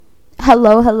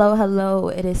Hello, hello, hello.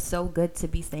 It is so good to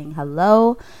be saying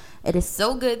hello. It is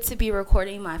so good to be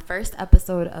recording my first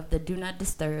episode of the Do Not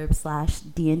Disturb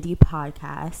 / D&D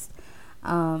podcast.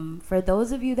 For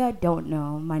those of you that don't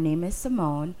know, my name is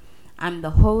Simone. I'm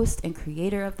the host and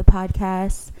creator of the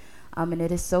podcast. And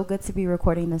it is so good to be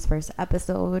recording this first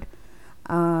episode.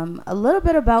 A little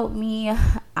bit about me.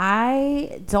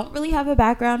 I don't really have a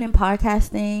background in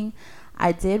podcasting.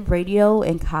 I did radio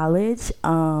in college.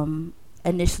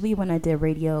 Initially, when I did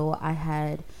radio,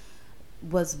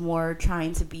 was more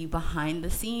trying to be behind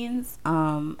the scenes,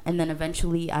 and then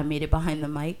eventually I made it behind the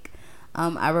mic.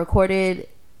 I recorded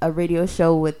a radio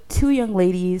show with two young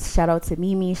ladies. Shout out to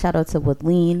Mimi, shout out to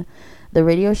Woodleen. The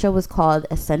radio show was called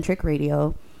Eccentric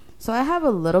Radio. So I have a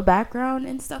little background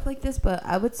in stuff like this, but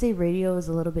I would say radio is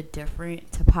a little bit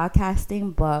different to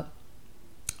podcasting, but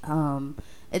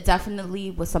it definitely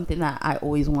was something that I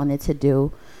always wanted to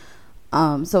do.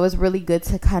 So it's really good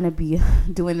to kind of be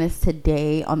doing this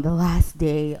today on the last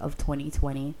day of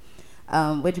 2020,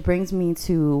 which brings me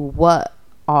to what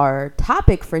our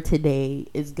topic for today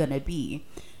is going to be.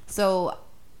 So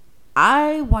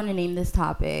I want to name this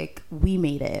topic, We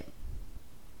Made It.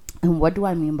 And what do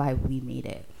I mean by we made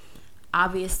it?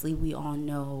 Obviously, we all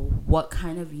know what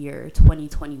kind of year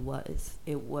 2020 was.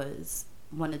 It was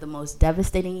one of the most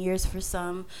devastating years for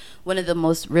some, one of the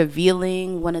most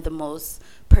revealing, one of the most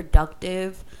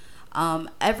productive.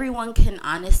 Everyone can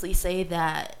honestly say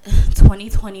that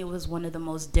 2020 was one of the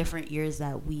most different years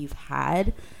that we've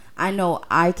had. I know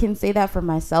I can say that for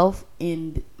myself.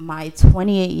 In my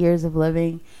 28 years of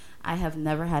living, I have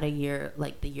never had a year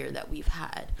like the year that we've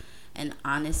had. And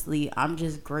honestly, I'm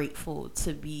just grateful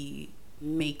to be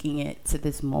making it to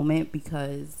this moment,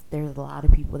 because there's a lot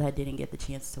of people that didn't get the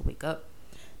chance to wake up.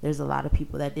 There's a lot of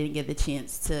people that didn't get the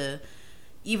chance to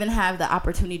even have the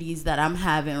opportunities that I'm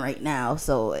having right now.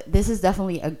 So this is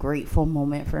definitely a grateful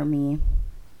moment for me.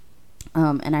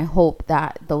 And I hope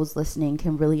that those listening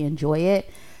can really enjoy it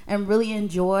and really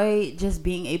enjoy just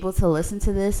being able to listen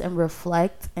to this and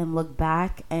reflect and look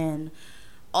back and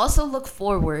also look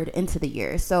forward into the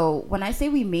year. So when I say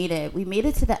we made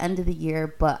it to the end of the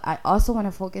year, but I also want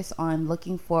to focus on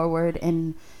looking forward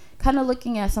and kind of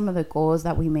looking at some of the goals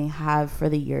that we may have for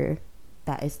the year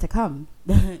that is to come.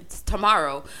 It's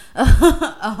tomorrow.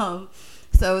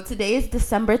 So today is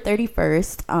December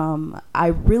 31st. I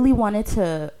really wanted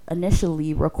to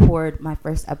initially record my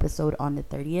first episode on the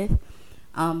 30th.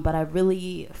 But I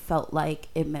really felt like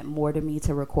it meant more to me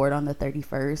to record on the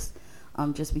 31st.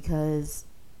 Just because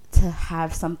to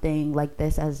have something like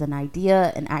this as an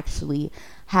idea and actually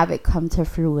have it come to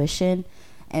fruition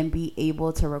and be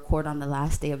able to record on the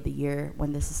last day of the year,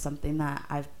 when this is something that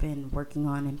I've been working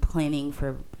on and planning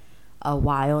for a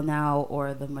while now,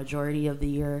 or the majority of the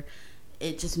year,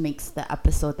 it just makes the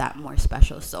episode that more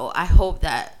special. So I hope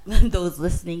that those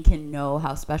listening can know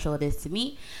how special it is to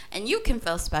me, and you can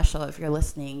feel special if you're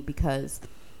listening, because,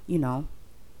 you know,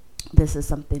 this is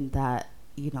something that,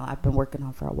 you know, I've been working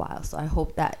on for a while. So I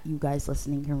hope that you guys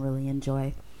listening can really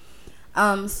enjoy.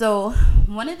 So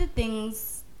one of the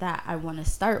things that I want to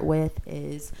start with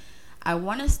is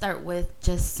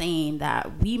just saying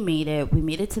that we made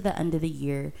it to the end of the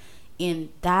year, and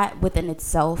that within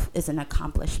itself is an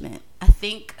accomplishment. I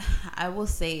think I will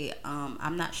say,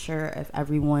 I'm not sure if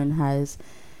everyone has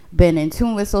been in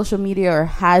tune with social media or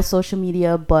has social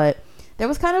media, but there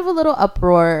was kind of a little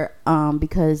uproar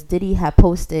because Diddy had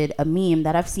posted a meme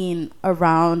that I've seen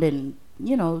around, and,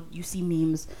 you know, you see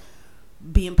memes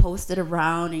being posted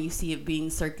around and you see it being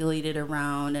circulated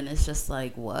around, and it's just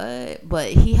like, what? But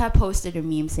he had posted a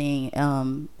meme saying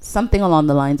something along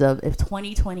the lines of, if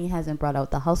 2020 hasn't brought out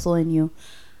the hustle in you,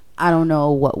 I don't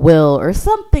know what will, or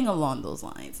something along those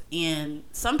lines. And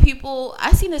some people,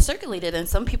 I seen it circulated, and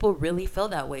some people really feel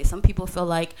that way. Some people feel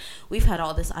like we've had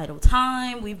all this idle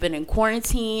time, we've been in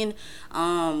quarantine,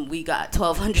 we got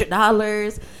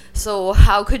 $1,200, so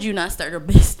how could you not start a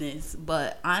business?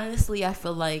 But honestly, I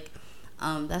feel like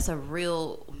that's a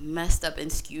real messed up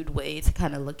and skewed way to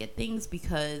kind of look at things,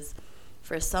 because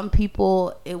for some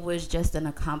people, it was just an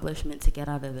accomplishment to get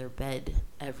out of their bed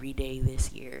every day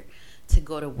this year, to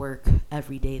go to work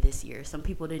every day this year. Some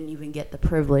people didn't even get the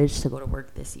privilege to go to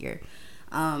work this year.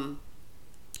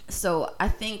 So I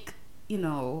think, you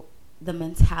know, the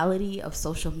mentality of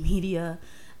social media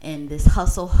and this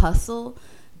hustle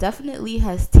definitely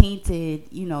has tainted,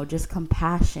 you know, just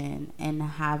compassion and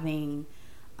having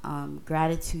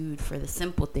gratitude for the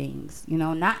simple things. You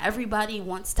know, not everybody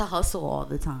wants to hustle all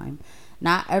the time.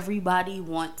 Not everybody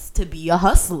wants to be a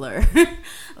hustler.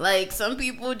 Like, some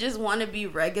people just want to be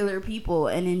regular people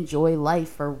and enjoy life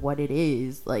for what it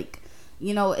is. Like,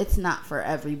 you know, it's not for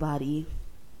everybody.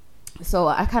 So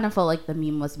I kind of felt like the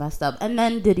meme was messed up. And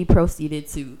then Diddy proceeded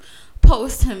to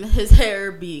post his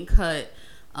hair being cut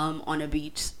on a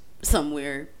beach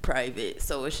somewhere private.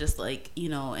 So it's just like,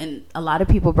 and a lot of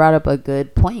people brought up a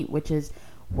good point, which is,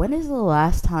 when is the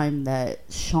last time that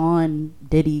Sean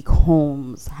Diddy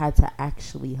Combs had to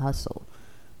actually hustle?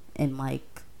 And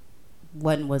like,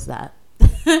 when was that?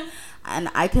 And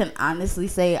I can honestly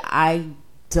say I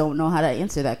don't know how to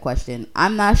answer that question.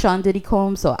 I'm not Sean Diddy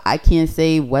Combs, so I can't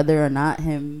say whether or not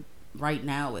him right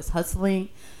now is hustling.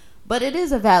 But it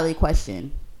is a valid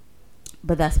question.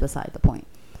 But that's beside the point.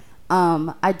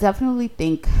 I definitely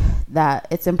think that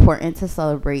it's important to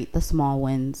celebrate the small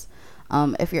wins.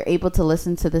 If you're able to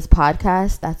listen to this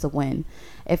podcast, that's a win.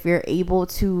 If you're able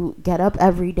to get up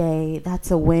every day, that's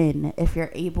a win. If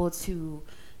you're able to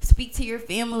speak to your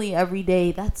family every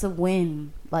day, that's a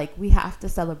win. Like, we have to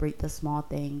celebrate the small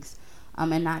things,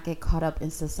 and not get caught up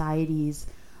in society's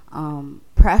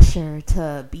pressure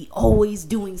to be always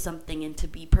doing something and to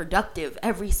be productive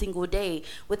every single day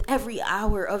with every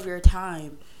hour of your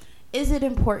time. Is it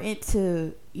important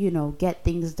to, get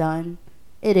things done?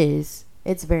 It is.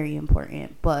 It's very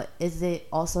important. But is it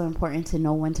also important to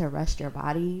know when to rest your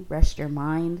body, rest your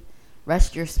mind,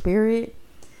 rest your spirit?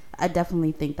 I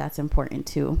definitely think that's important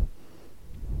too.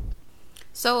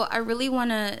 So I really want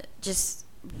to just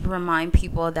remind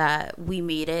people that we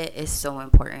made it is so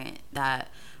important. That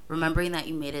remembering that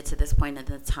you made it to this point at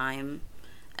the time,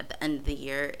 at the end of the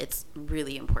year, it's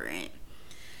really important.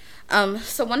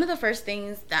 So one of the first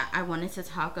things that I wanted to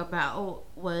talk about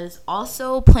was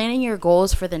also planning your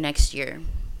goals for the next year.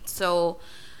 So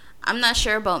I'm not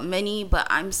sure about many, but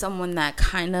I'm someone that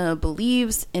kind of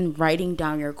believes in writing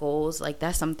down your goals. Like,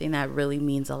 that's something that really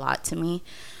means a lot to me.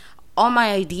 All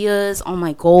my ideas, all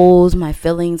my goals, my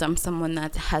feelings. I'm someone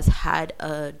that has had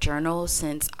a journal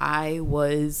since I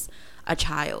was a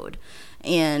child.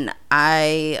 And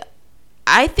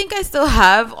I think I still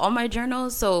have all my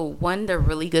journals. So one, they're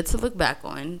really good to look back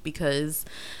on because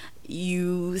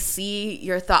you see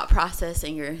your thought process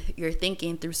and your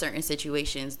thinking through certain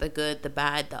situations, the good, the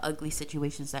bad, the ugly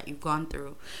situations that you've gone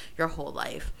through your whole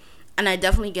life. And I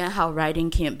definitely get how writing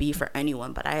can't be for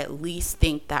anyone, but I at least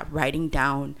think that writing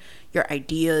down your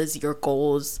ideas, your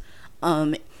goals,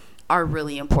 are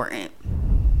really important.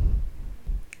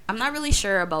 I'm not really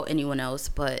sure about anyone else,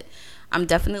 but I'm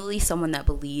definitely someone that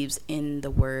believes in the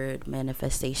word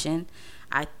manifestation.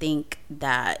 I think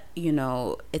that,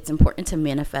 it's important to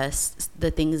manifest the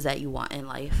things that you want in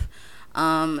life.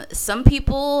 Some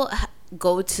people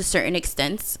go to certain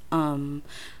extents. I'm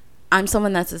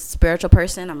someone that's a spiritual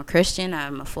person. I'm a Christian.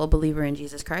 I'm a full believer in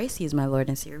Jesus Christ. He's my Lord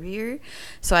and Savior.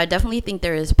 So I definitely think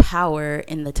there is power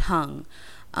in the tongue.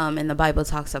 And the Bible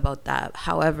talks about that.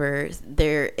 However,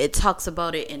 it talks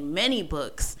about it in many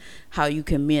books, how you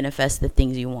can manifest the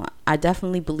things you want. I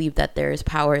definitely believe that there is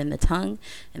power in the tongue,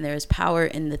 and there is power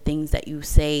in the things that you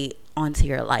say onto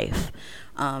your life.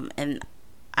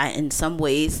 In some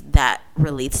ways, that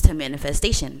relates to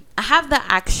manifestation. I have the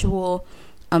actual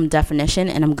definition,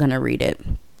 and I'm going to read it.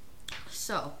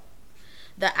 So,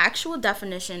 the actual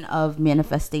definition of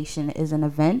manifestation is an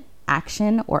event,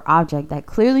 action, or object that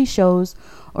clearly shows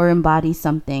or embodies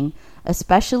something,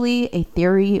 especially a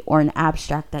theory or an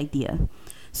abstract idea.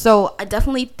 So I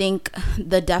definitely think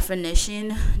the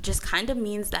definition just kind of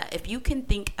means that if you can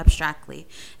think abstractly,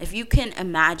 if you can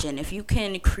imagine, if you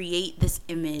can create this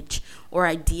image or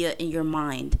idea in your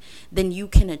mind, then you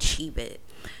can achieve it.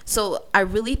 So I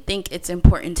really think it's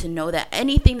important to know that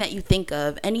anything that you think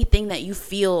of, anything that you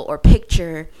feel or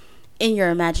picture in your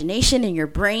imagination, in your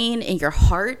brain, in your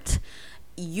heart,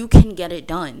 you can get it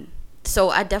done.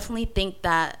 So I definitely think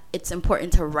that it's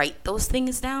important to write those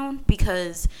things down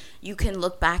because you can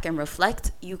look back and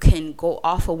reflect. You can go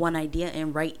off of one idea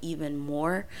and write even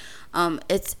more.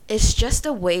 It's just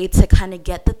a way to kind of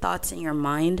get the thoughts in your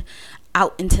mind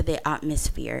out into the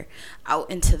atmosphere,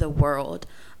 out into the world.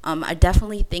 I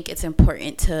definitely think it's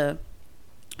important to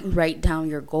write down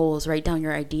your goals, write down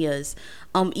your ideas.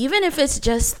 Even if it's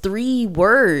just 3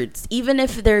 words, even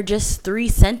if they're just 3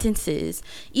 sentences,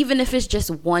 even if it's just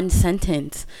 1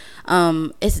 sentence,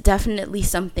 it's definitely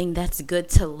something that's good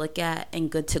to look at and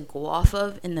good to go off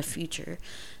of in the future.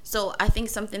 So I think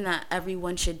something that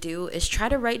everyone should do is try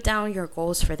to write down your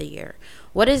goals for the year.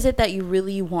 What is it that you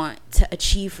really want to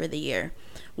achieve for the year?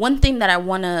 One thing that I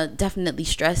want to definitely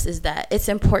stress is that it's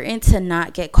important to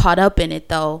not get caught up in it,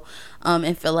 though,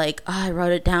 and feel like, I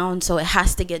wrote it down, so it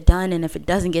has to get done. And if it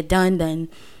doesn't get done, then,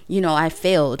 I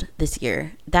failed this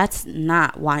year. That's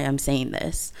not why I'm saying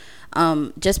this.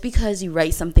 Just because you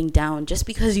write something down, just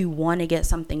because you want to get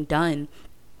something done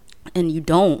and you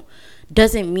don't,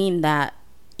 doesn't mean that,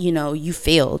 you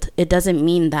failed. It doesn't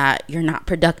mean that you're not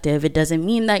productive. It doesn't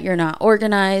mean that you're not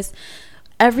organized.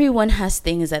 Everyone has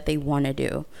things that they want to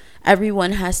do.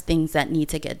 Everyone has things that need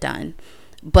to get done.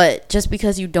 But just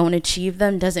because you don't achieve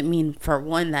them doesn't mean, for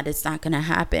one, that it's not going to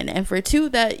happen. And for two,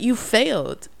 that you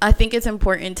failed. I think it's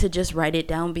important to just write it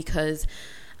down, because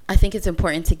I think it's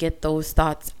important to get those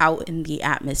thoughts out in the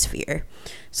atmosphere.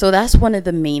 So that's one of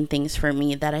the main things for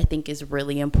me that I think is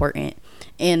really important.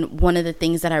 And one of the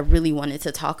things that I really wanted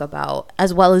to talk about,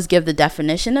 as well as give the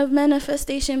definition of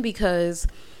manifestation, because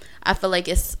I feel like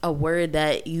it's a word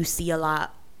that you see a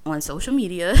lot on social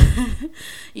media.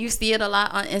 You see it a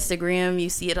lot on Instagram, you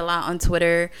see it a lot on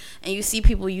Twitter, and you see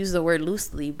people use the word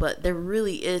loosely, but there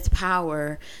really is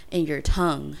power in your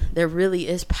tongue. There really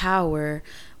is power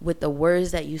with the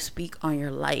words that you speak on your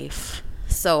life.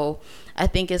 So I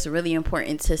think it's really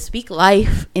important to speak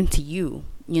life into you.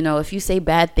 If you say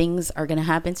bad things are going to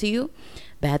happen to you,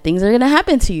 bad things are going to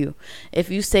happen to you. If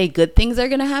you say good things are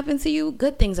going to happen to you,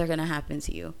 good things are going to happen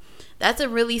to you. That's a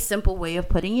really simple way of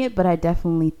putting it, but I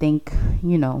definitely think,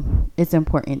 it's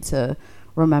important to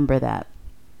remember that.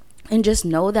 And just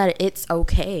know that it's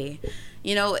okay.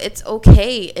 It's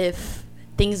okay if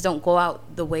things don't go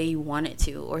out the way you want it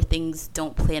to, or things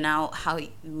don't plan out how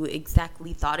you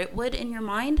exactly thought it would in your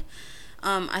mind.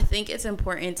 I think it's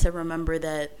important to remember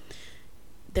that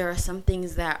there are some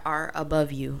things that are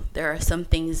above you. There are some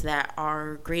things that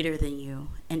are greater than you.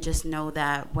 And just know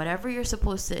that whatever you're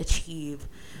supposed to achieve,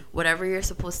 whatever you're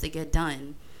supposed to get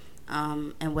done,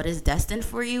 and what is destined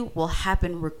for you will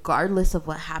happen regardless of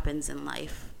what happens in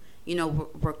life.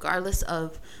 Regardless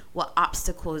of what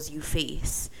obstacles you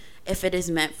face. If it is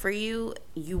meant for you,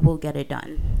 you will get it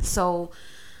done. So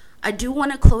I do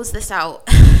want to close this out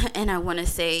and I want to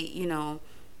say,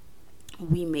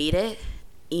 we made it.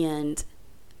 And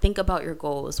think about your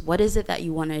goals. What is it that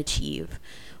you want to achieve?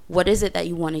 What is it that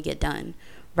you want to get done?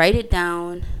 Write it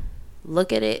down.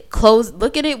 Look at it.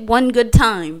 Look at it one good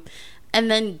time. And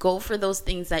then go for those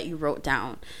things that you wrote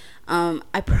down.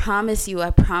 I promise you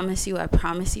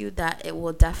that it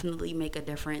will definitely make a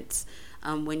difference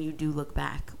when you do look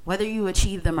back. Whether you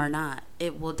achieve them or not,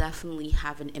 it will definitely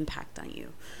have an impact on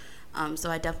you. So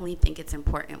I definitely think it's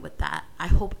important with that. I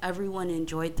hope everyone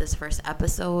enjoyed this first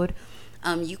episode.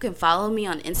 You can follow me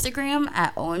on Instagram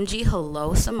at OMG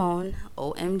Hello Simone,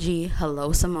 OMG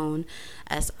Hello Simone,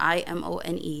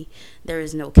 SIMONE. There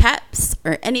is no caps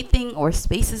or anything or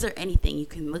spaces or anything. You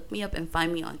can look me up and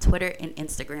find me on Twitter and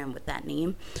Instagram with that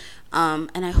name.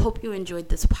 And I hope you enjoyed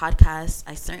this podcast.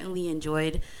 I certainly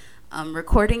enjoyed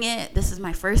recording it. This is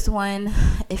my first one.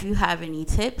 If you have any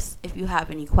tips, if you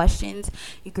have any questions,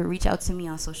 you can reach out to me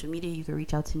on social media. You can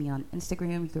reach out to me on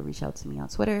Instagram. You can reach out to me on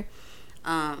Twitter.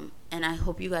 And I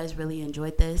hope you guys really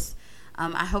enjoyed this.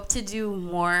 I hope to do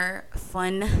more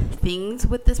fun things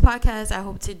with this podcast. I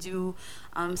hope to do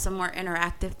some more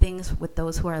interactive things with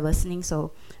those who are listening.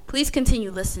 So please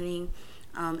continue listening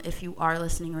if you are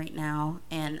listening right now.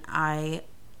 And I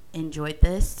enjoyed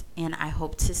this, and I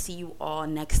hope to see you all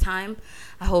next time.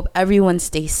 I hope everyone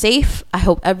stays safe. I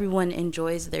hope everyone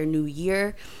enjoys their new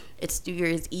year. It's New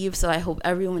Year's Eve, so I hope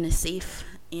everyone is safe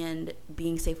and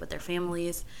being safe with their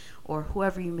families, or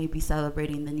whoever you may be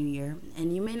celebrating the new year.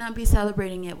 And you may not be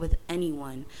celebrating it with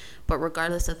anyone, but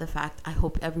regardless of the fact, I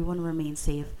hope everyone remains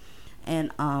safe.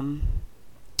 And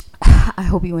I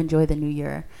hope you enjoy the new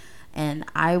year. And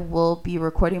I will be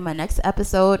recording my next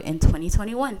episode in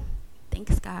 2021.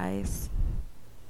 Thanks, guys.